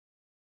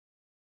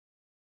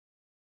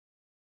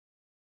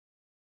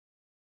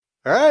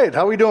All right,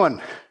 how we doing?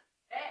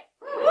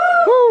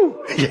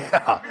 Woo!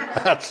 Yeah,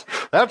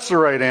 that's the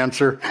right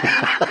answer.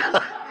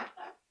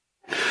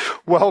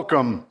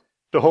 Welcome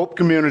to Hope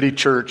Community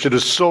Church. It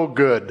is so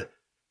good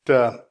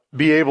to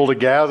be able to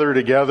gather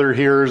together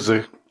here as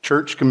a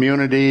church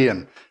community,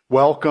 and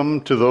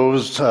welcome to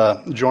those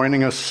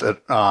joining us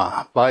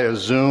via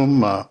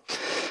Zoom.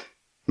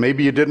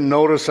 Maybe you didn't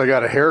notice I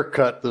got a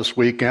haircut this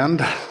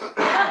weekend.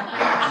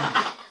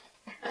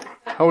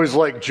 I always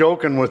like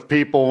joking with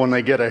people when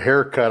they get a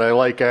haircut. I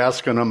like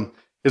asking them,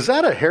 is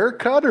that a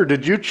haircut or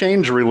did you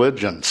change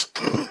religions?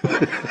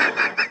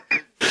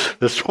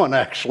 This one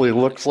actually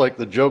looks like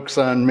the joke's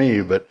on me,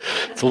 but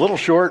it's a little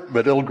short,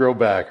 but it'll grow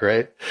back,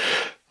 right?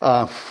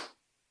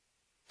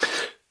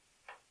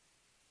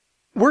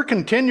 We're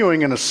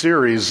continuing in a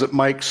series that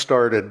Mike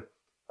started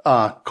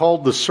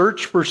called The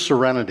Search for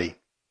Serenity.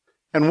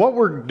 And what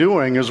we're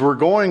doing is we're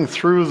going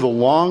through the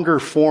longer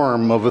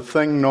form of a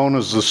thing known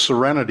as the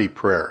Serenity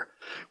Prayer.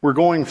 We're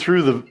going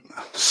through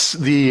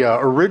the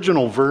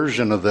original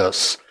version of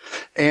this.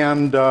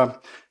 And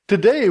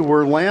today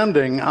we're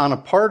landing on a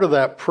part of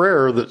that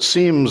prayer that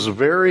seems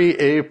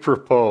very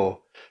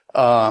apropos.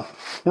 We're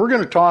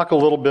going to talk a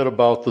little bit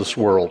about this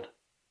world.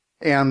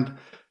 And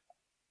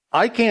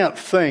I can't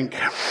think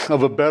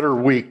of a better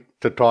week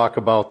to talk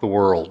about the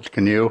world.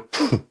 Can you?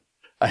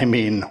 I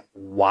mean,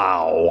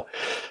 wow.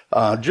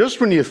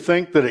 Just when you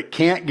think that it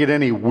can't get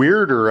any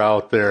weirder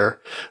out there,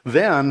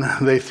 then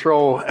they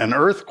throw an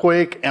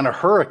earthquake and a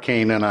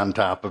hurricane in on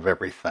top of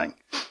everything.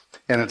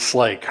 And it's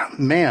like,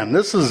 man,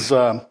 this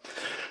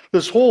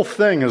whole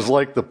thing is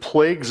like the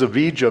plagues of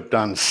Egypt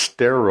on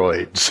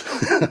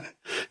steroids.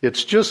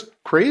 It's just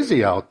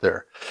crazy out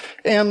there.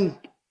 And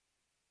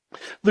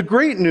the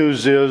great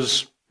news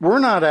is we're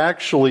not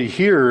actually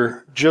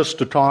here just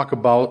to talk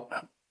about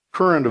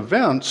current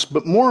events,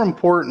 but more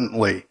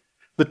importantly,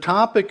 the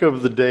topic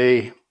of the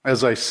day,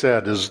 as I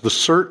said, is the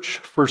search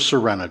for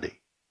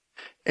serenity.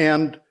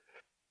 And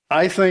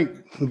I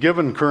think,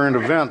 given current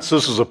events,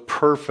 this is a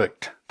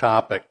perfect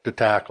topic to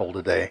tackle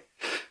today,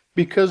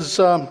 because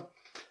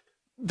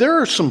there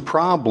are some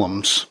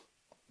problems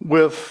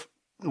with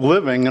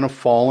living in a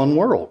fallen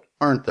world,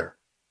 aren't there?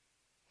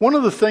 One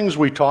of the things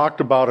we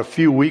talked about a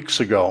few weeks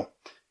ago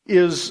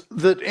is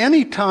that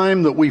any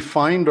time that we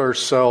find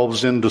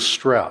ourselves in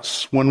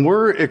distress, when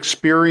we're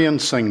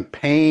experiencing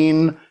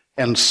pain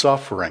and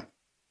suffering,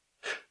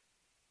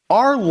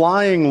 our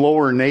lying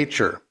lower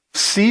nature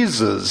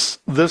seizes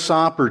this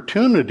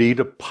opportunity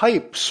to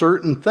pipe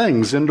certain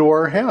things into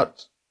our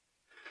heads,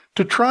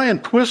 to try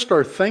and twist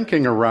our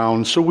thinking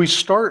around so we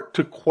start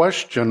to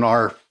question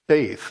our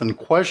faith and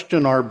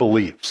question our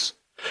beliefs.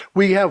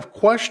 We have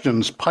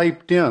questions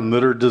piped in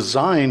that are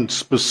designed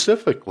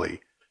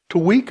specifically to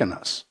weaken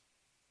us.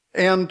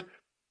 And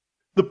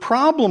the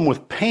problem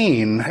with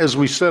pain, as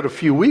we said a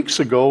few weeks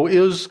ago,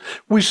 is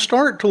we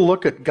start to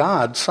look at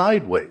God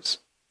sideways.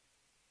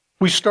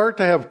 We start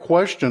to have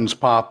questions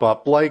pop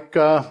up like,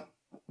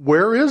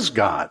 where is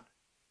God?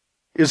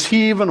 Is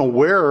he even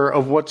aware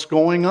of what's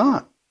going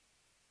on?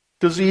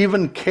 Does he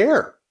even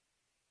care?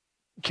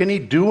 Can he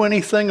do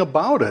anything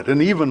about it?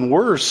 And even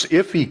worse,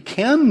 if he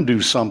can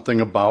do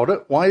something about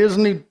it, why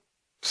isn't he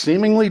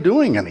seemingly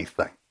doing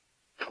anything?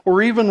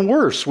 Or even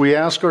worse, we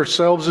ask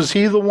ourselves, is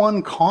he the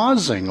one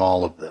causing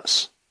all of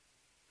this?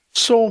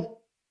 So,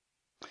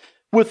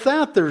 with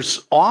that,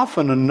 there's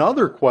often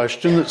another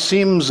question that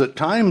seems at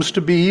times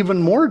to be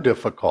even more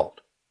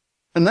difficult.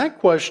 And that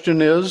question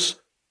is,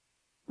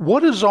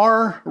 what is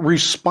our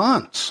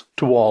response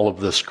to all of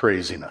this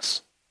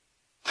craziness?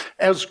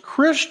 As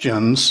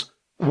Christians,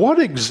 what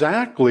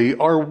exactly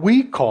are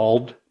we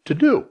called to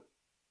do?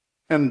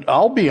 And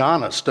I'll be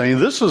honest,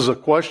 this is a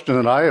question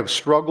that I have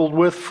struggled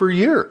with for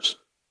years,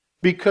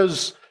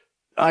 because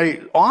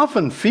I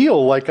often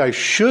feel like I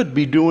should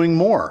be doing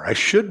more. I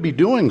should be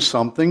doing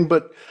something,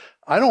 but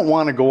I don't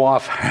want to go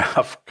off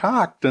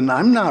half-cocked, and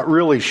I'm not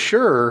really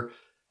sure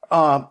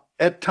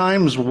at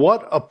times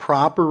what a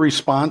proper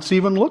response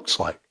even looks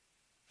like.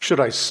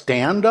 Should I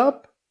stand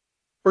up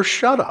or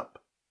shut up?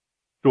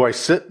 Do I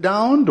sit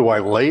down? Do I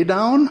lay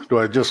down? Do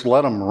I just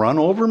let them run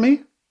over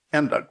me?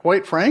 And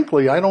quite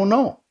frankly, I don't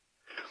know.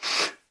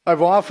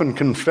 I've often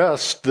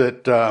confessed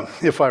that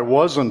if I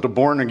wasn't a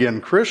born-again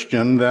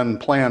Christian, then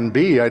plan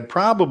B, I'd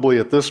probably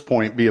at this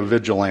point be a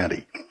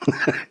vigilante.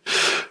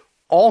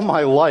 All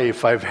my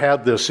life, I've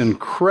had this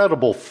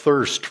incredible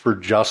thirst for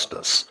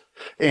justice.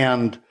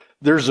 And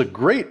there's a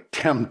great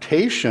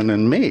temptation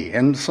in me,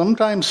 and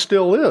sometimes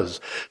still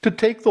is, to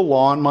take the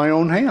law in my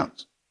own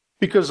hands.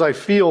 Because I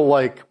feel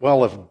like,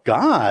 well, if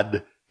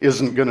God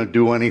isn't going to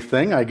do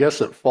anything, I guess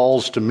it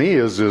falls to me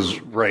as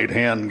his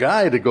right-hand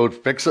guy to go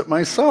fix it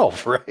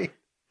myself, right?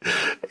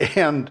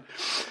 And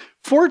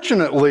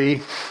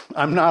fortunately,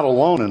 I'm not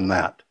alone in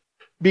that,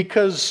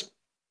 because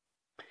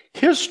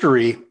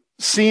history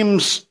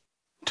seems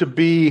to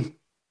be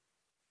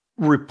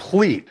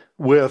replete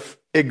with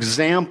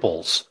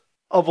examples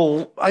of,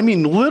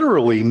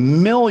 literally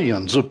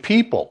millions of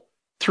people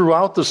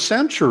throughout the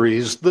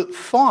centuries that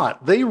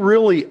thought they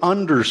really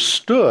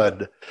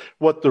understood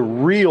what the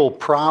real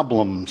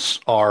problems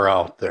are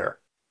out there,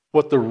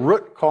 what the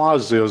root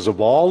cause is of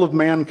all of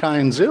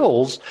mankind's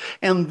ills,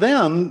 and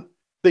then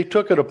they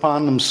took it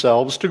upon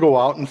themselves to go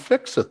out and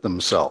fix it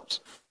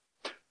themselves.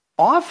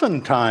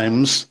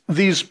 Oftentimes,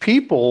 these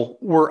people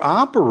were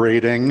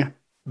operating,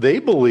 they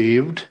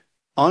believed,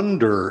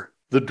 under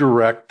the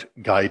direct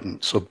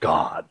guidance of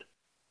God.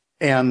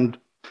 And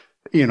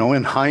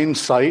in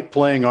hindsight,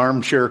 playing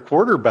armchair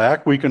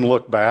quarterback, we can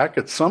look back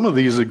at some of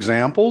these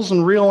examples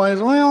and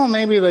realize, well,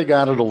 maybe they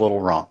got it a little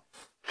wrong.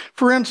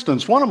 For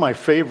instance, one of my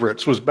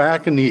favorites was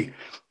back in the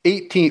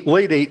late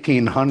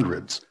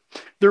 1800s.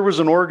 There was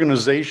an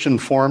organization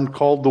formed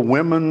called the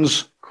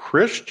Women's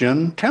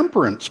Christian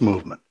Temperance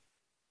Movement.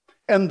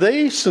 And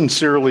they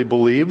sincerely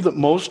believed that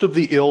most of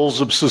the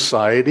ills of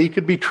society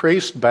could be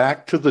traced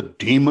back to the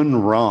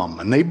demon rum.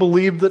 And they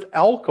believed that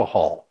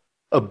alcohol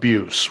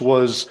abuse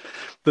was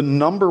the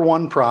number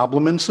one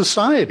problem in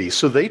society.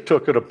 So they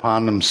took it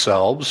upon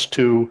themselves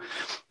to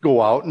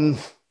go out and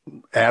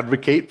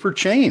advocate for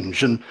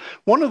change. And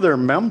one of their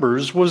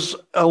members was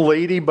a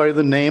lady by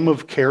the name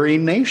of Carrie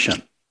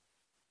Nation.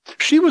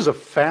 She was a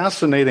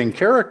fascinating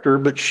character,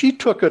 but she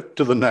took it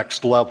to the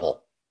next level.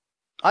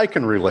 I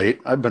can relate.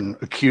 I've been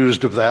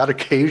accused of that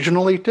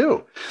occasionally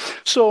too.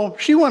 So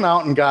she went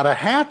out and got a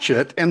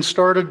hatchet and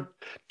started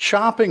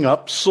chopping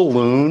up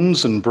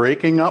saloons and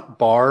breaking up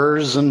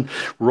bars and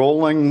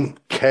rolling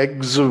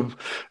kegs of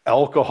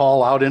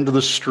alcohol out into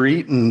the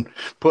street and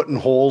putting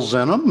holes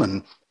in them.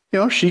 And,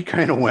 she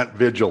kind of went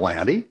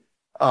vigilante.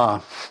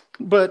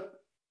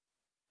 But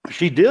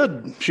she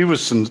did. She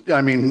was,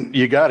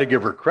 you got to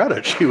give her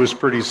credit. She was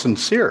pretty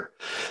sincere.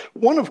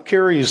 One of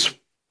Carrie's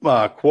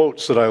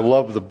quotes that I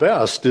love the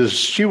best is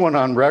she went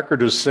on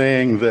record as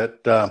saying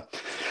that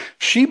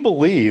she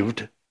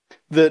believed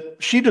that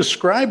she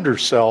described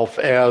herself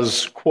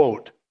as,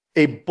 quote,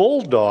 a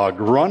bulldog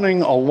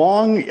running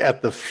along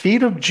at the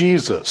feet of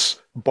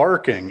Jesus,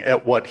 barking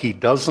at what he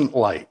doesn't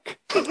like.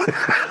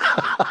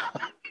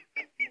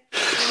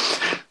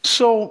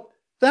 So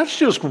that's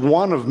just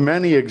one of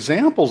many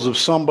examples of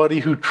somebody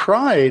who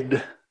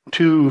tried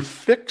to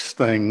fix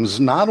things,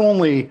 not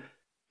only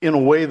in a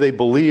way they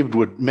believed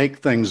would make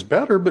things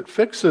better, but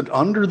fix it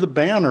under the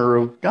banner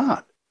of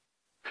God.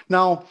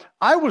 Now,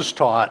 I was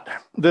taught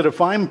that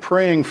if I'm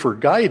praying for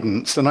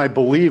guidance and I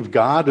believe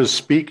God is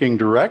speaking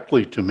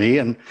directly to me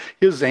and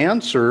his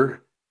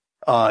answer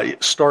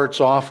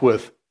starts off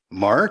with,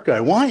 Mark,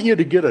 I want you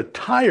to get a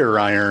tire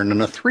iron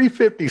and a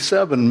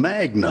 357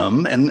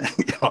 Magnum. And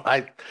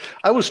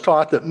I was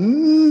taught that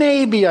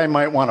maybe I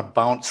might want to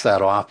bounce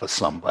that off of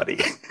somebody.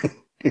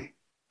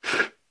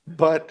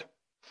 But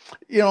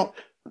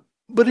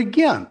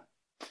again,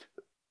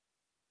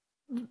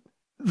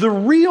 the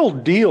real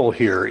deal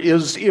here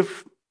is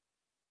if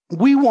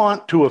we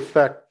want to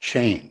affect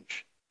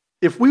change,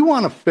 if we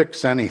want to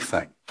fix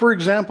anything, for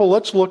example,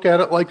 let's look at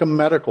it like a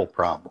medical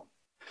problem.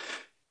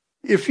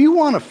 If you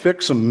want to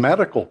fix a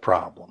medical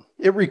problem,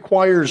 it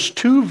requires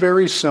two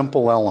very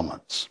simple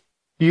elements.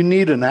 You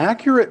need an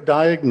accurate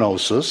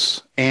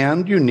diagnosis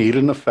and you need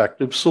an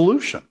effective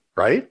solution,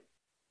 right?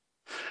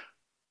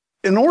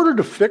 In order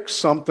to fix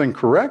something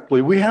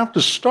correctly, we have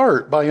to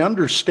start by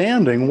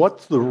understanding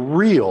what the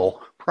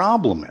real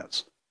problem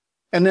is.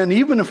 And then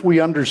even if we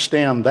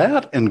understand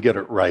that and get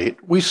it right,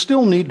 we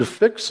still need to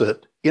fix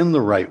it in the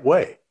right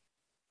way.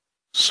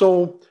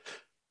 So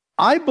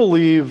I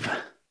believe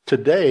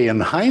today, in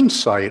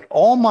hindsight,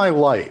 all my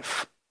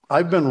life,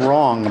 I've been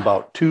wrong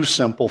about two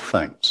simple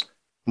things: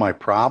 my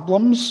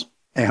problems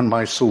and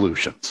my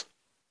solutions.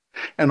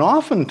 And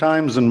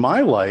oftentimes in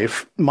my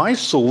life, my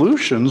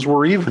solutions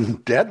were even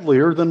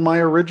deadlier than my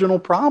original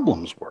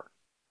problems were.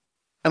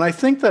 And I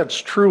think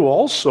that's true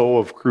also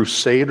of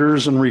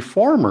crusaders and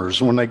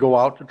reformers when they go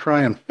out to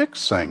try and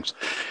fix things.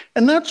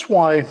 And that's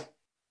why,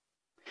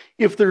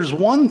 if there's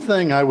one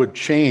thing I would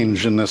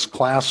change in this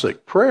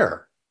classic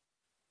prayer,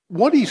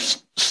 what he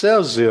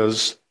says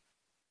is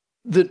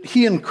that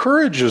he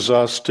encourages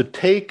us to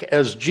take,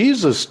 as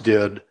Jesus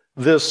did,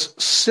 this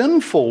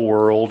sinful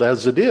world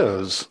as it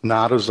is,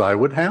 not as I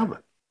would have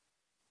it.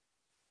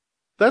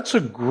 That's a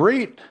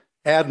great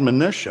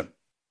admonition.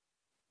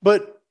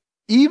 But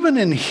even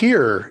in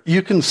here,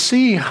 you can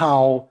see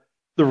how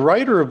the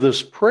writer of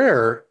this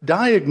prayer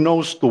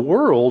diagnosed the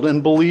world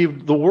and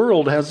believed the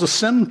world has a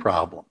sin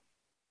problem,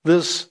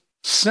 this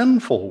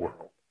sinful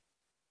world.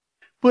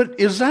 But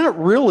is that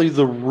really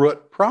the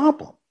root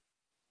problem?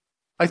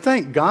 I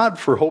thank God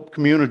for Hope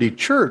Community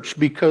Church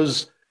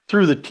because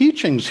through the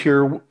teachings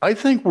here, I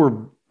think we're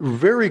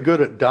very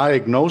good at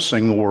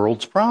diagnosing the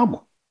world's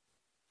problem.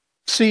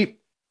 See,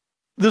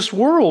 this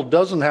world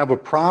doesn't have a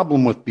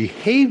problem with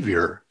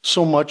behavior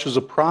so much as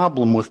a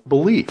problem with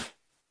belief.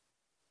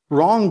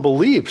 Wrong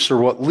beliefs are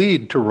what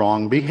lead to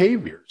wrong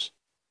behaviors.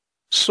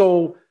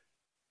 So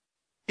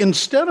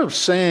instead of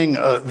saying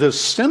this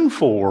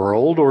sinful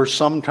world, or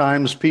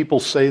sometimes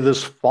people say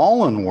this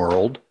fallen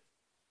world,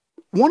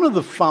 one of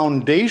the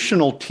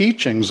foundational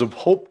teachings of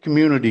Hope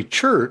Community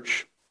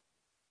Church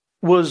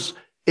was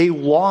a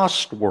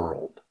lost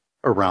world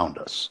around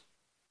us.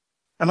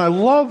 And I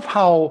love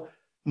how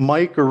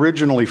Mike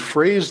originally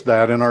phrased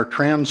that in our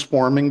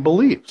transforming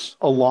beliefs,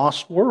 a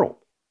lost world.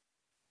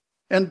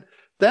 And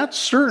that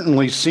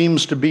certainly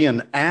seems to be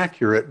an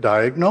accurate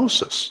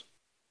diagnosis.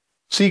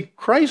 See,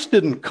 Christ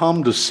didn't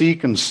come to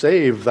seek and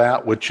save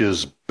that which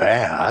is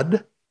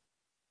bad.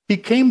 He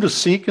came to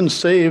seek and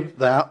save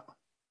that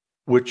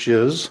which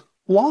is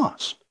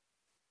lost.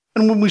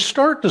 And when we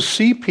start to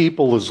see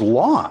people as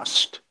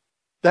lost,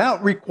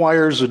 that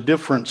requires a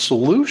different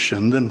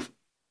solution than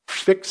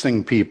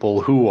fixing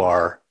people who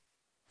are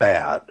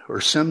bad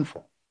or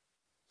sinful.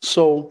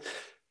 So,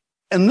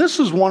 and this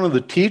is one of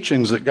the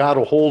teachings that got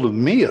a hold of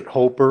me at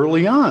Hope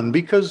early on,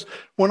 because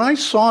when I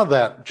saw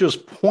that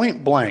just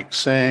point blank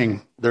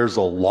saying there's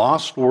a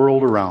lost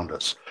world around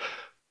us,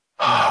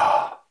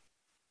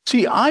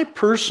 see, I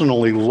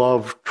personally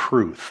love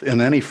truth in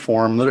any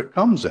form that it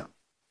comes in.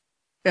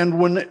 And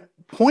when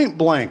point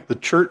blank the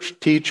church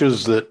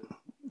teaches that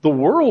the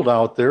world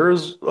out there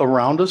is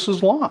around us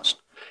is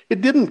lost,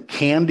 it didn't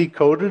candy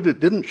coat it, it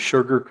didn't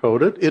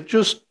sugarcoat it, it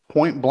just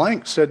point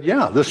blank said,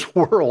 yeah, this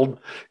world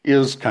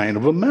is kind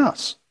of a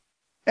mess.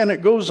 And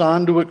it goes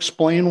on to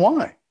explain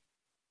why.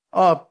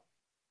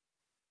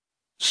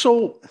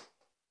 So,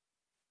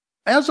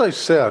 as I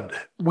said,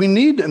 we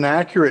need an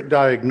accurate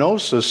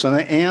diagnosis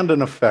and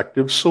an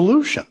effective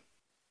solution.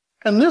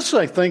 And this,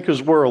 I think,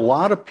 is where a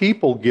lot of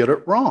people get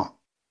it wrong.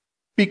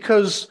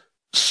 Because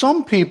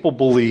some people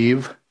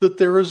believe that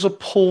there is a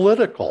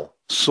political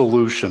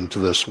solution to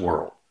this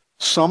world.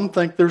 Some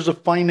think there's a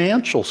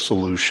financial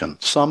solution,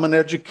 some an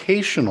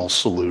educational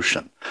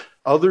solution.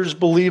 Others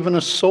believe in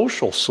a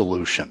social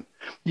solution,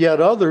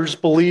 yet others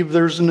believe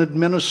there's an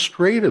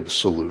administrative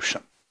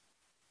solution.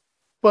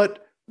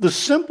 But the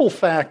simple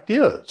fact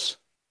is,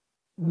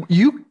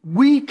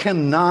 we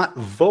cannot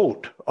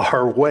vote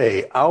our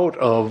way out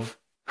of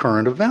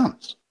current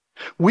events.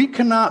 We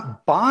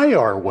cannot buy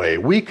our way.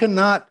 We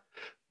cannot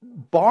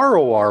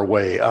borrow our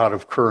way out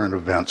of current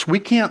events. We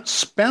can't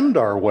spend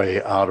our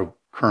way out of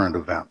current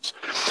events.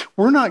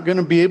 We're not going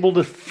to be able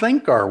to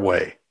think our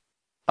way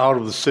out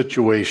of the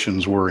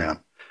situations we're in.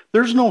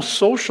 There's no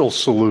social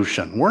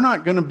solution. We're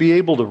not going to be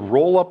able to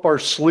roll up our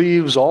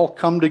sleeves, all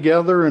come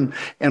together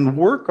and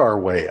work our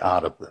way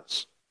out of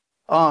this.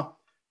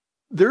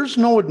 There's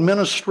no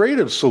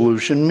administrative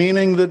solution,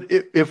 meaning that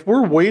if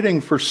we're waiting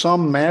for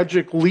some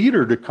magic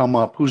leader to come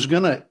up who's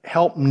going to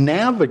help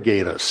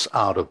navigate us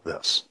out of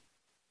this,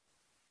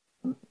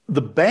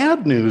 the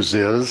bad news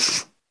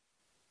is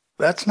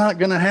that's not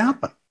going to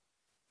happen.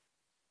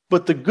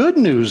 But the good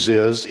news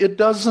is it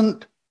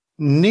doesn't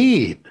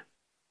need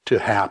to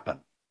happen,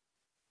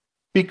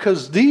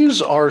 because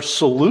these are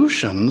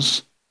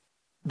solutions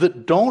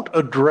that don't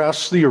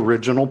address the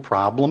original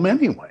problem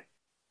anyway.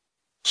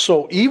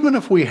 So even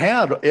if we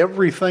had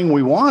everything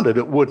we wanted,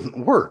 it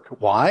wouldn't work.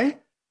 Why?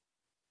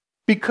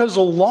 Because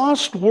a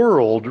lost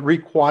world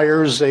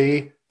requires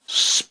a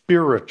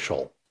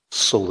spiritual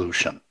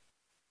solution.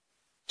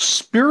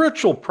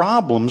 Spiritual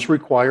problems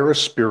require a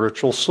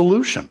spiritual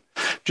solution,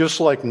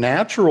 just like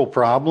natural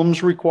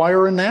problems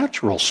require a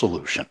natural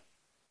solution.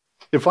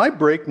 If I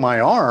break my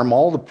arm,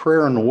 all the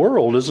prayer in the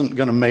world isn't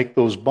going to make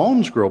those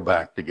bones grow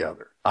back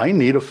together. I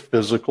need a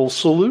physical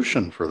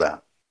solution for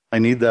that. I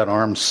need that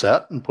arm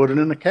set and put it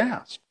in a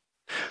cast.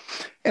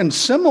 And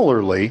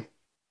similarly,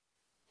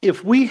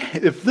 if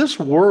this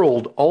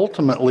world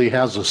ultimately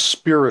has a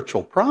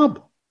spiritual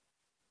problem,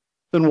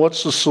 then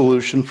what's the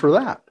solution for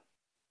that?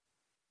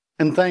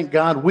 And thank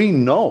God we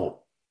know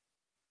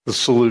the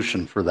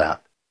solution for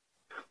that.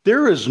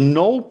 There is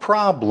no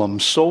problem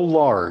so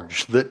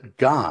large that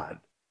God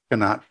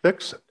cannot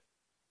fix it.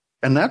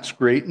 And that's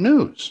great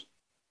news.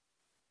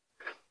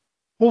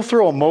 We'll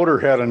throw a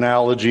Motorhead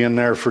analogy in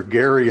there for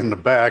Gary in the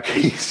back.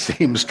 He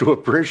seems to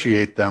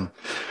appreciate them.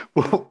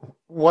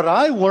 What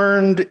I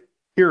learned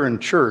here in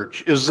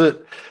church is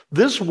that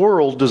this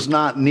world does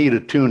not need a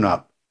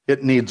tune-up.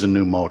 It needs a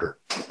new motor.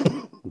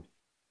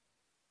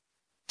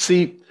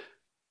 See,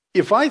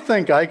 if I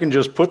think I can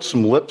just put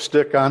some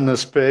lipstick on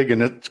this pig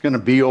and it's going to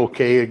be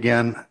okay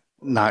again,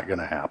 not going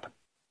to happen.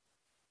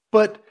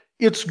 But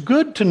it's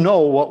good to know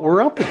what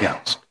we're up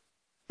against.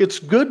 It's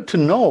good to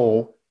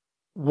know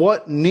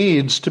what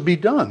needs to be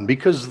done,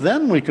 because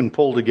then we can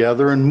pull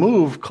together and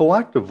move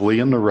collectively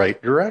in the right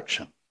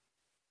direction.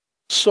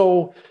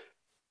 So,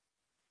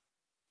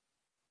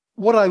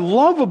 what I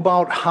love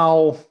about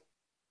how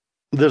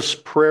this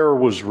prayer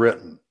was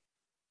written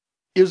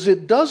is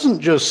it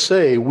doesn't just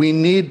say we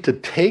need to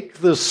take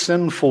this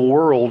sinful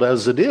world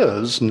as it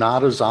is,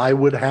 not as I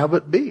would have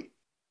it be.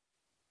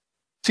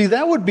 See,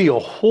 that would be a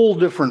whole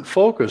different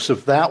focus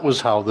if that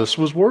was how this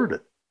was worded.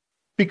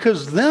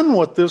 Because then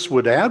what this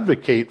would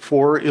advocate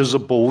for is a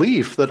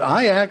belief that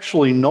I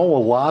actually know a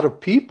lot of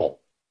people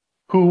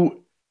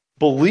who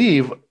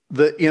believe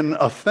that in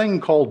a thing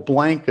called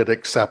blanket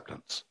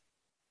acceptance.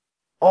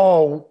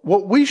 oh,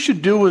 what we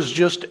should do is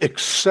just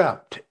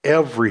accept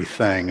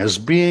everything as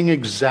being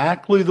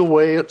exactly the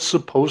way it's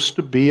supposed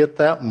to be at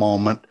that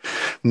moment.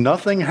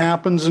 Nothing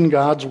happens in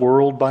God's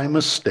world by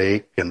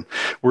mistake, and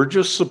we're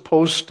just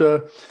supposed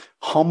to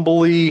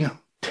humbly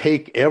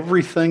take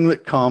everything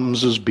that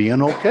comes as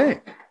being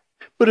okay.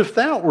 But if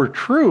that were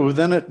true,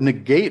 then it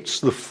negates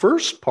the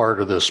first part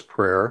of this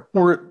prayer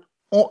where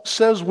it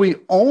says we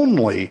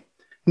only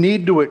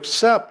need to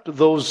accept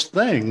those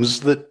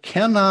things that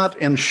cannot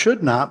and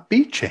should not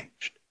be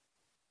changed.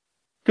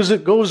 Because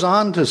it goes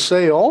on to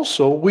say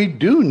also we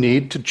do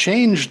need to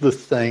change the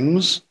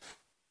things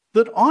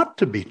that ought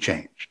to be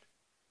changed.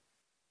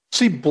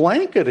 See,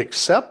 blanket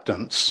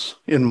acceptance,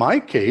 in my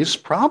case,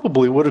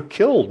 probably would have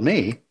killed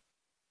me.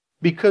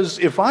 Because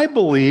if I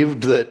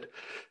believed that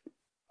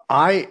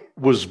I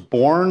was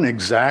born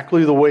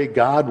exactly the way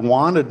God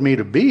wanted me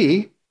to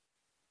be,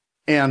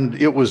 and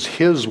it was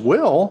His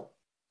will,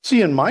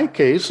 see, in my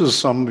case, as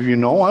some of you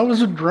know, I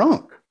was a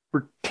drunk.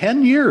 For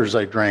 10 years,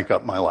 I drank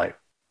up my life.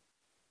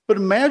 But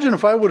imagine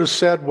if I would have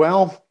said,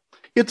 well,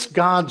 it's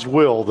God's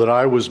will that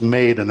I was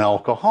made an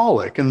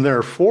alcoholic, and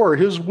therefore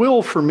His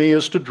will for me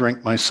is to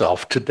drink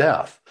myself to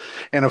death.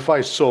 And if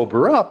I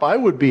sober up, I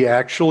would be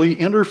actually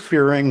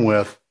interfering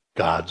with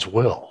God's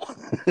will.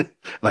 And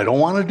I don't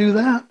want to do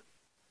that.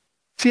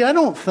 See, I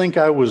don't think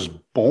I was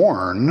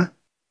born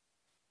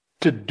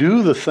to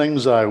do the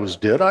things I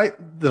did.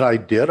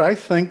 I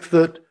think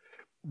that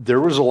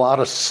there was a lot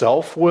of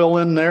self-will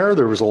in there.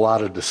 There was a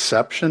lot of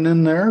deception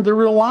in there. There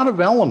were a lot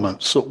of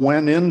elements that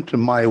went into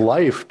my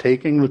life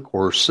taking the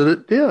course that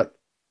it did.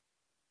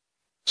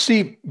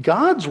 See,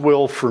 God's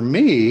will for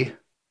me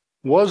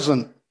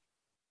wasn't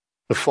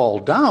to fall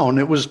down.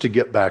 It was to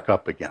get back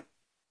up again.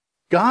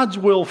 God's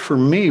will for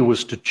me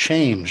was to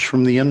change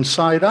from the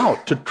inside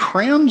out, to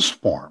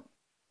transform.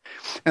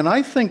 And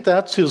I think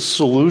that's His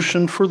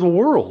solution for the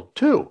world,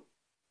 too.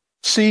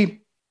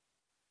 See,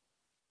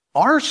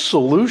 our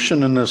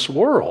solution in this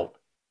world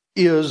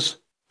is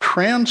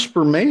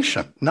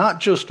transformation, not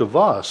just of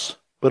us,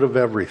 but of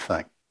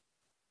everything.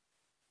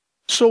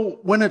 So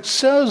when it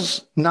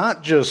says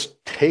not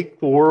just take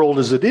the world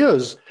as it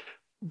is,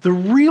 the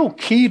real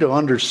key to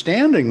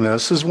understanding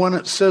this is when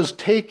it says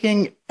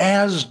taking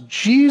as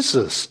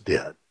Jesus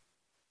did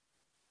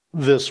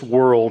this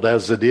world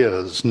as it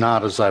is,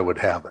 not as I would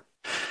have it.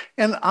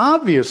 And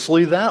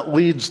obviously that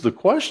leads the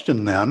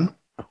question then,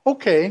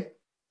 okay,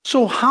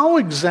 so how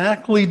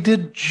exactly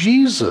did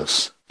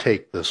Jesus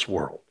take this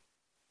world?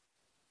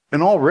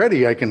 And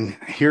already I can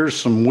hear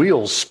some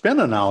wheels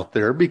spinning out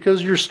there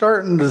because you're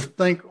starting to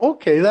think,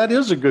 okay, that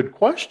is a good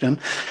question.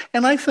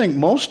 And I think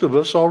most of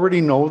us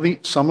already know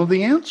some of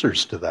the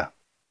answers to that.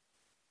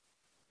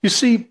 You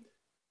see,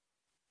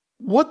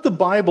 what the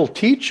Bible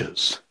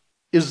teaches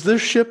is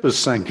this ship is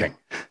sinking.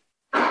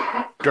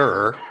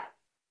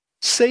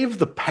 Save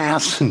the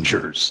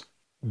passengers.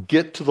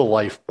 Get to the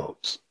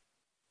lifeboats.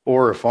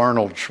 Or if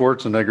Arnold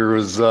Schwarzenegger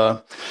was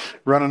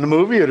running the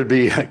movie, it'd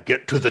be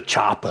get to the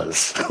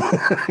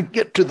choppas.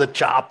 Get to the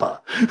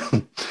choppa.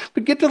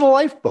 But get to the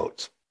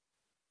lifeboats.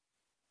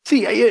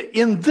 See,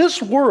 in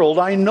this world,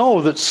 I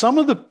know that some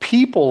of the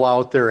people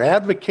out there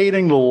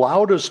advocating the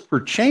loudest for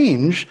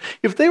change,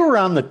 if they were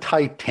on the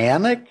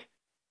Titanic,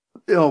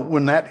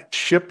 when that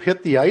ship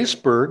hit the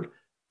iceberg,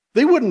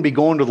 they wouldn't be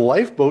going to the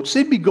lifeboats.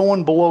 They'd be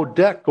going below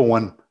deck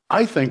going,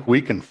 I think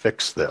we can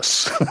fix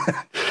this.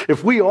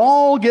 If we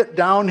all get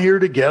down here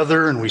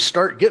together and we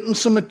start getting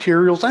some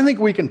materials, I think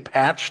we can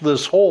patch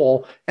this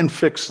hole and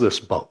fix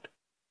this boat.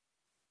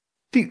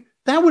 See,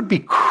 that would be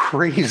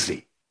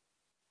crazy.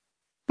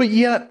 But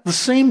yet the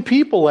same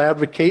people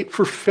advocate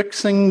for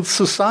fixing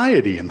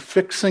society and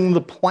fixing the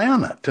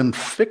planet and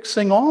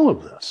fixing all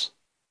of this.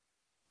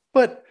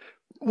 But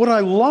what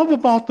I love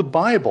about the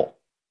Bible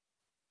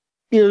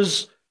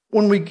is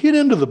when we get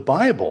into the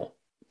Bible,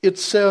 it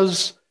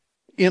says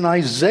in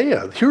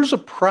Isaiah, here's a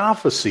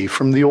prophecy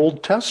from the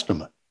Old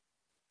Testament.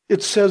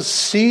 It says,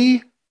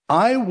 see,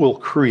 I will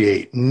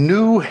create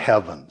new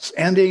heavens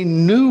and a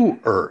new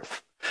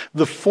earth.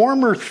 The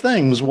former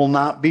things will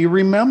not be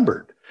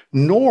remembered,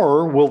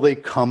 nor will they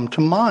come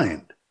to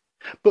mind.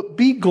 But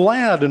be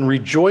glad and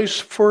rejoice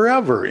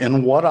forever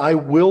in what I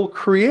will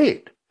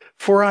create.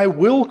 For I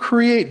will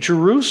create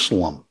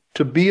Jerusalem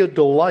to be a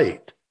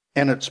delight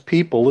and its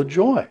people a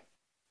joy.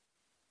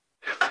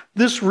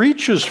 This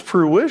reaches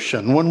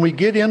fruition when we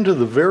get into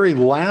the very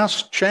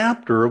last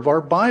chapter of our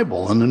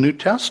Bible in the New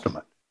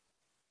Testament.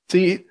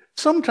 See,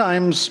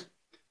 sometimes,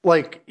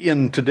 like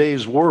in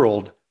today's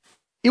world,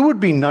 it would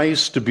be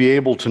nice to be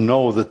able to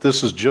know that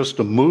this is just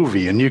a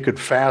movie and you could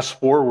fast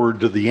forward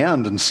to the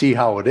end and see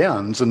how it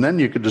ends, and then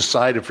you could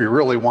decide if you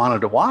really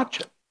wanted to watch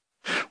it.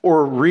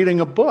 Or reading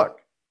a book.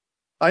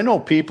 I know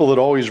people that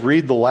always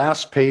read the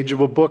last page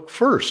of a book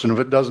first, and if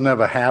it doesn't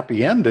have a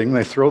happy ending,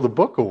 they throw the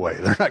book away.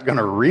 They're not going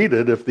to read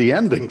it if the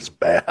ending's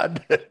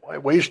bad. Why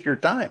waste your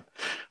time?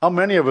 How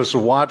many of us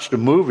have watched a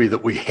movie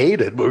that we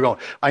hated? We're going,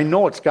 I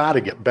know it's got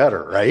to get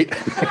better, right?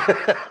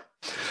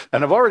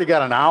 And I've already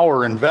got an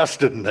hour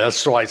invested in this,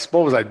 so I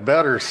suppose I'd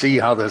better see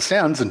how this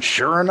ends. And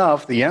sure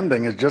enough, the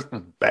ending is just as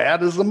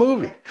bad as the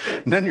movie.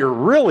 And then you're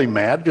really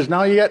mad because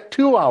now you got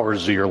 2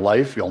 hours of your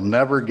life you'll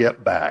never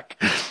get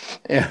back.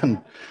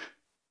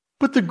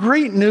 But the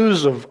great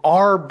news of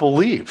our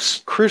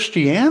beliefs,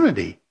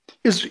 Christianity,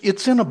 is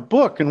it's in a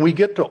book, and we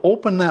get to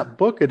open that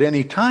book at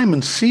any time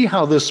and see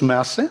how this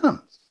mess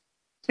ends.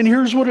 And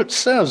here's what it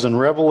says in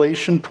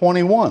Revelation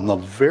 21, the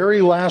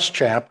very last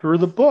chapter of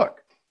the book.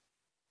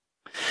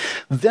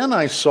 Then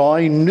I saw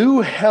a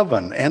new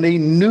heaven and a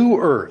new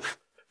earth,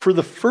 for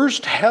the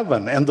first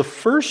heaven and the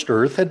first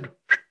earth had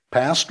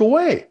passed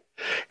away,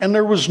 and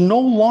there was no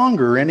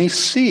longer any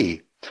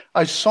sea.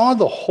 I saw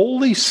the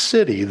holy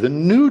city, the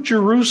new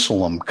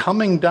Jerusalem,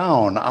 coming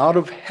down out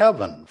of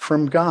heaven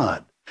from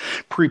God,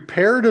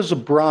 prepared as a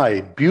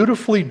bride,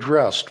 beautifully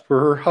dressed for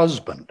her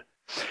husband.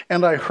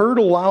 And I heard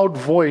a loud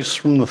voice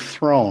from the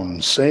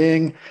throne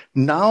saying,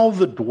 "Now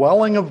the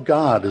dwelling of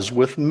God is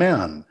with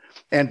men,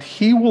 and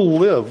he will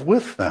live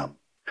with them.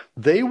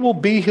 They will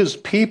be his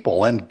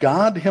people, and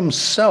God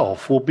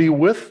himself will be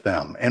with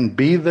them and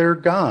be their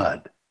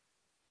God.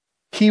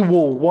 He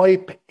will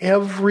wipe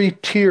every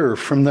tear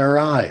from their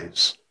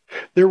eyes.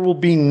 There will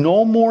be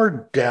no more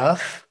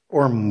death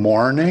or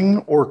mourning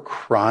or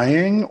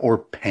crying or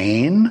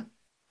pain,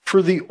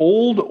 for the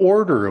old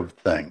order of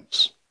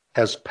things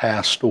has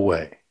passed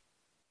away."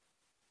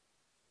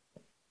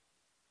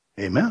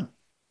 Amen.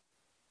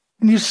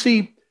 And you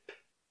see,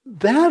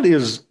 that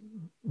is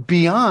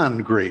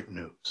beyond great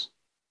news.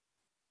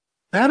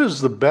 That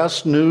is the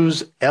best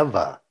news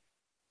ever.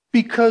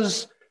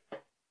 Because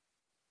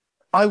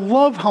I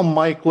love how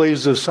Mike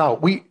lays this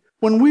out.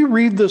 When we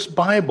read this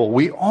Bible,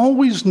 we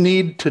always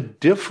need to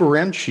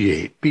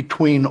differentiate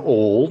between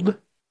old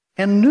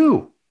and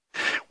new.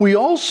 We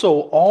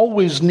also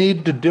always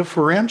need to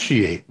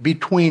differentiate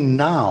between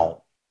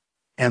now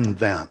and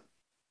then.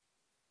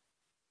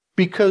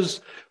 Because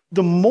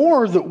the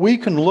more that we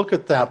can look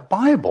at that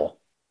Bible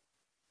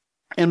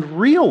and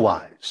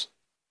realize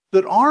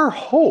that our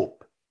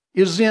hope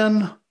is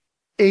in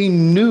a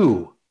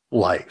new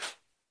life,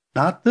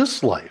 not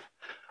this life,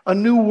 a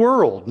new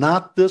world,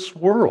 not this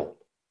world.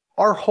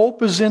 Our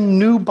hope is in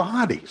new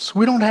bodies.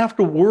 We don't have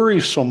to worry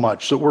so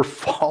much that we're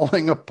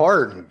falling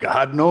apart, and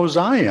God knows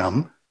I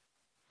am.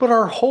 But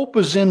our hope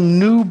is in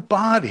new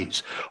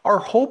bodies. Our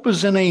hope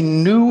is in a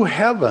new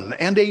heaven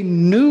and a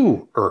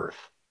new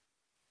earth.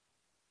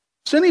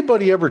 Has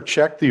anybody ever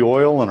checked the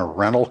oil in a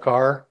rental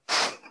car?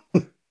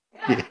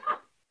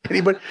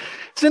 Anybody?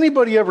 Has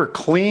anybody ever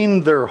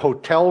cleaned their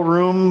hotel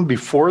room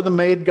before the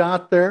maid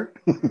got there?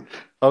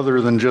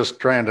 Other than just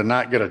trying to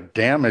not get a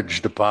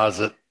damage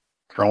deposit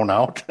thrown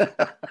out.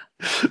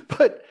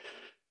 But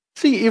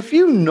see, if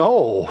you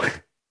know,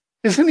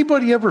 has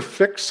anybody ever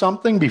fixed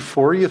something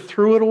before you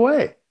threw it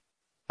away?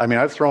 I mean,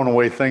 I've thrown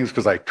away things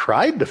because I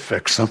tried to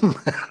fix them.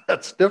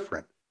 That's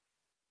different.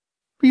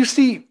 But you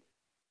see,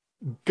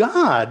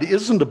 God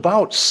isn't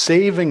about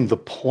saving the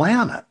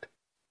planet.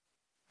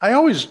 I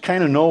always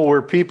kind of know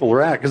where people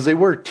are at because they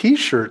wear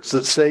T-shirts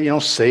that say,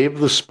 save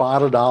the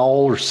spotted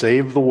owl or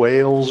save the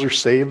whales or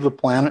save the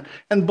planet.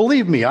 And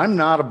believe me, I'm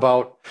not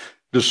about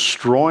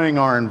destroying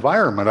our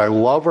environment. I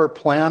love our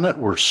planet.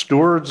 We're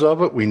stewards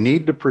of it. We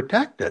need to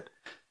protect it.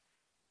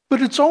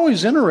 But it's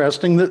always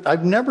interesting that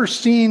I've never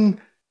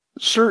seen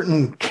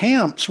certain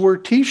camps wear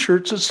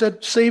T-shirts that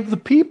said, save the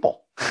people.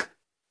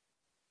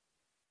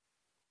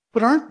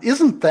 But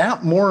isn't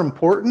that more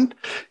important?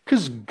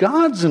 Because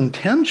God's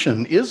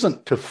intention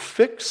isn't to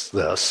fix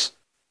this.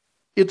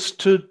 It's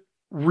to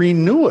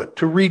renew it,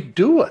 to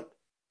redo it.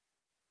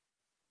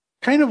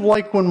 Kind of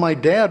like when my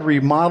dad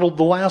remodeled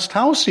the last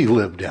house he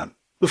lived in.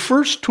 The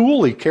first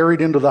tool he carried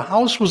into the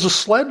house was a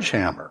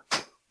sledgehammer.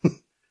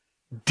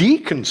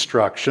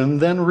 Deconstruction,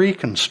 then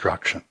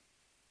reconstruction.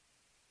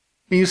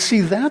 You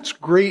see, that's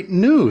great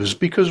news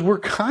because we're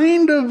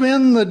kind of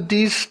in the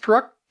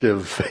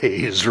destructive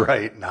phase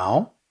right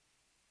now.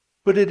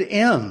 But it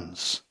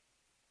ends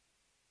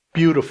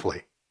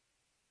beautifully.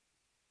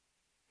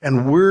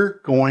 And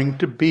we're going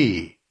to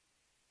be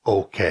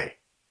okay.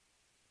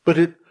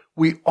 But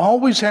we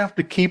always have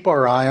to keep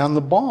our eye on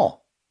the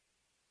ball.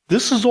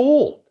 This is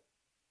old.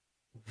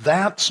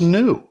 That's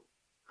new.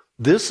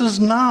 This is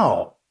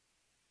now.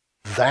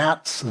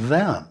 That's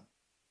then.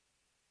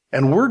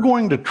 And we're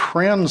going to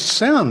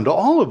transcend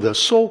all of this.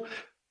 So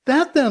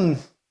that then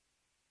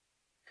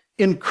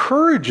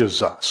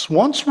encourages us,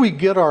 once we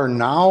get our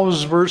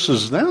nows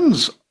versus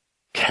thens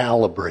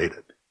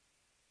calibrated,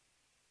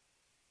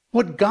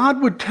 what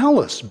God would tell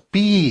us: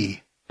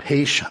 be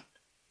patient,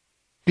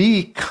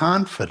 be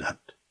confident,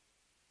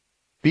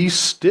 be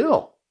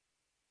still,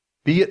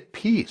 be at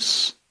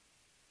peace.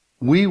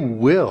 We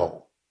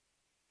will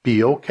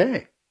be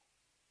okay.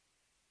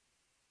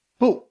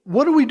 But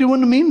what do we do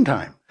in the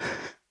meantime?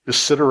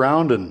 Just sit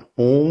around and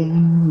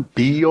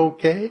be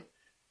okay?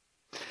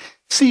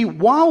 See,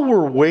 while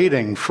we're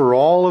waiting for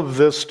all of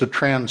this to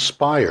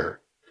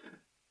transpire,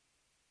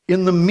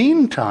 in the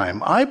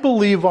meantime, I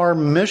believe our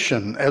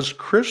mission as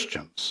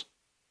Christians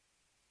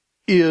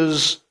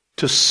is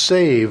to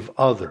save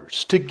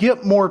others, to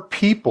get more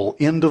people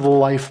into the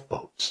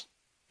lifeboats.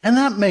 And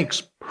that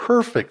makes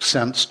perfect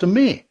sense to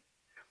me.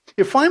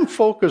 If I'm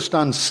focused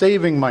on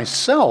saving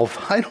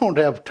myself, I don't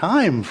have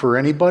time for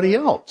anybody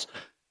else.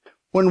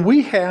 When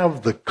we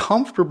have the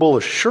comfortable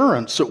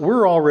assurance that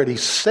we're already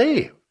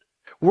saved,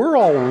 we're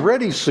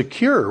already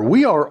secure,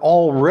 we are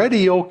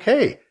already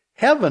okay,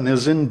 heaven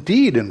is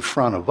indeed in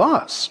front of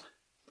us,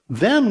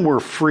 then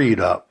we're freed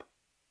up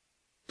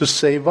to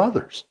save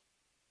others.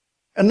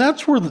 And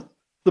that's where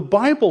the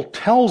Bible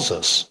tells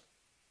us,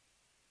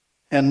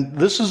 and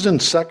this is in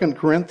 2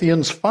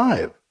 Corinthians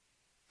 5.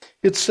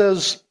 It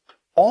says,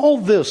 all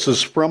this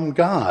is from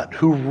God,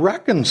 who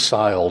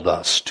reconciled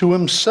us to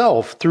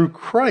himself through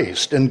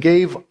Christ and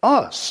gave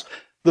us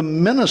the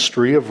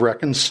ministry of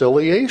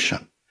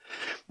reconciliation.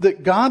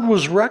 That God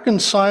was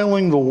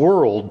reconciling the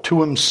world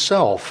to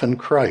himself in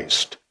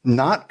Christ,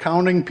 not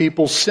counting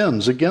people's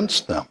sins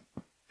against them.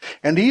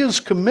 And he has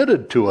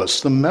committed to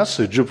us the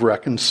message of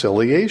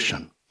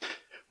reconciliation.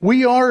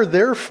 We are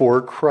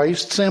therefore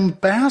Christ's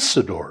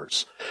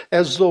ambassadors,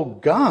 as though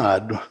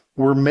God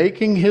were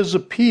making his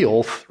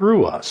appeal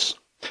through us.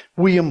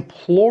 We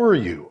implore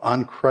you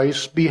on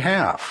Christ's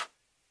behalf,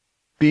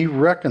 be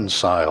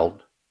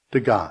reconciled to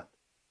God.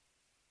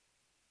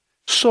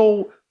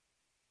 So,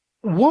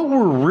 what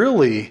we're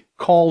really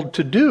called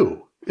to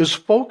do is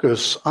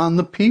focus on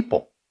the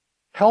people,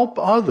 help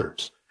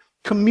others,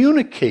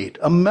 communicate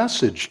a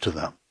message to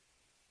them,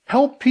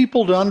 help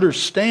people to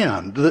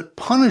understand that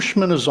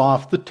punishment is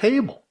off the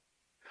table,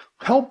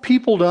 help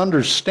people to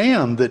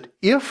understand that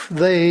if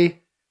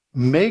they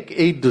make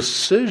a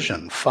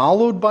decision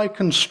followed by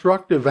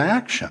constructive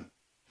action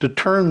to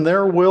turn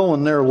their will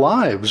and their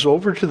lives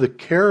over to the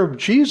care of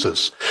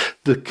Jesus,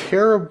 the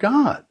care of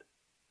God,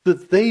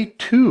 that they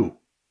too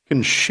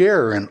can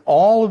share in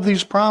all of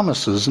these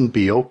promises and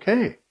be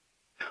okay.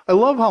 I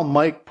love how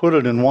Mike put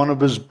it in one of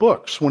his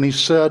books when he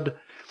said,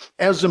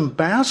 as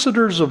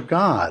ambassadors of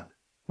God,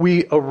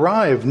 we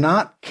arrive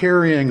not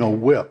carrying a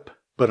whip,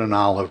 but an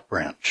olive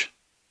branch.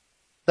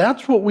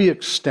 That's what we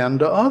extend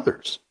to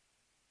others.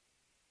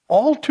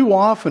 All too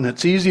often,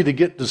 it's easy to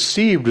get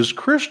deceived as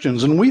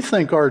Christians, and we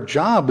think our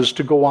job is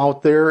to go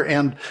out there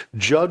and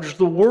judge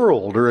the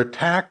world or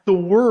attack the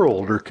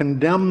world or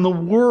condemn the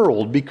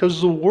world because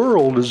the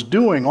world is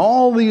doing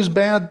all these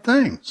bad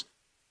things.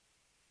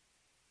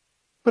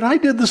 But I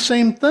did the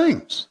same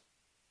things.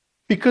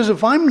 Because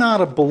if I'm not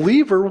a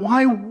believer,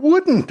 why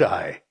wouldn't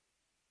I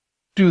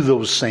do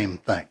those same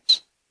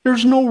things?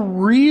 There's no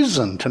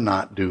reason to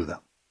not do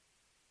them.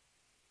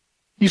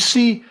 You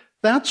see,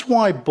 that's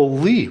why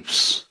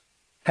beliefs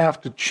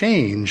have to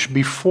change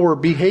before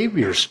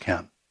behaviors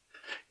can.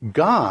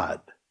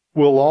 God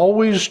will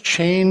always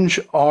change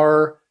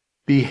our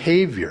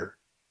behavior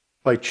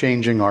by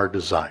changing our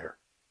desire.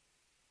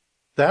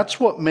 That's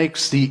what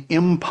makes the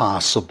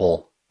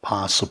impossible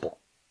possible.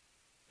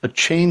 A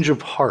change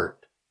of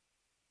heart.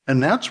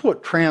 And that's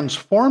what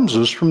transforms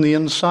us from the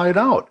inside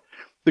out.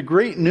 The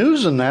great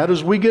news in that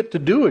is we get to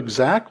do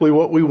exactly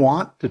what we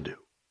want to do.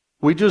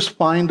 We just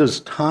find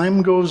as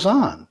time goes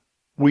on,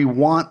 we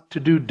want to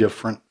do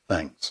different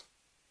things.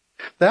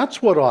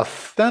 That's what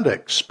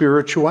authentic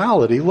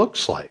spirituality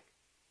looks like.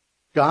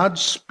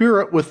 God's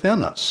Spirit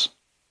within us,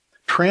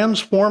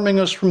 transforming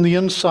us from the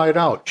inside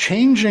out,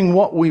 changing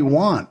what we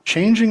want,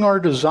 changing our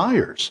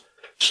desires,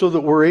 so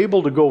that we're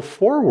able to go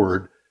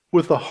forward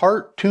with a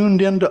heart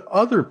tuned into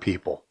other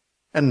people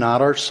and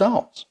not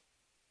ourselves.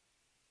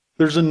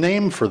 There's a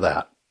name for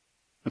that.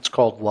 It's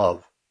called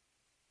love.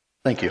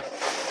 Thank you.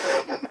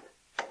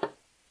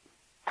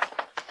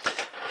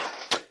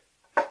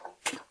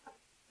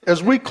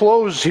 As we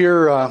close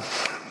here,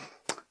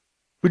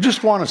 we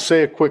just want to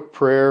say a quick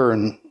prayer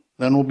and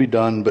then we'll be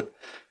done. But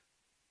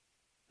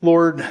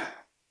Lord,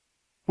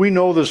 we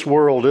know this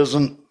world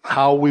isn't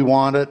how we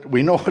want it.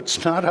 We know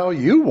it's not how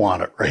you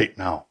want it right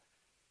now.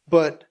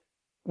 But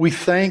we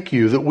thank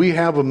you that we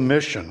have a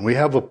mission, we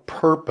have a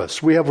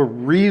purpose, we have a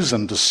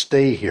reason to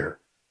stay here.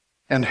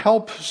 And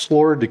help us,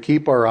 Lord, to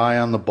keep our eye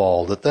on the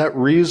ball, that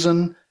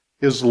reason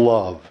is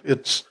love.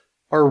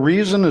 Our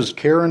reason is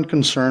care and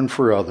concern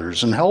for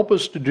others, and help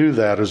us to do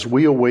that as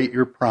we await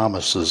your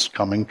promises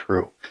coming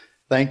true.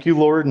 Thank you,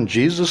 Lord. In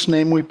Jesus'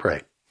 name we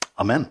pray.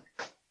 Amen.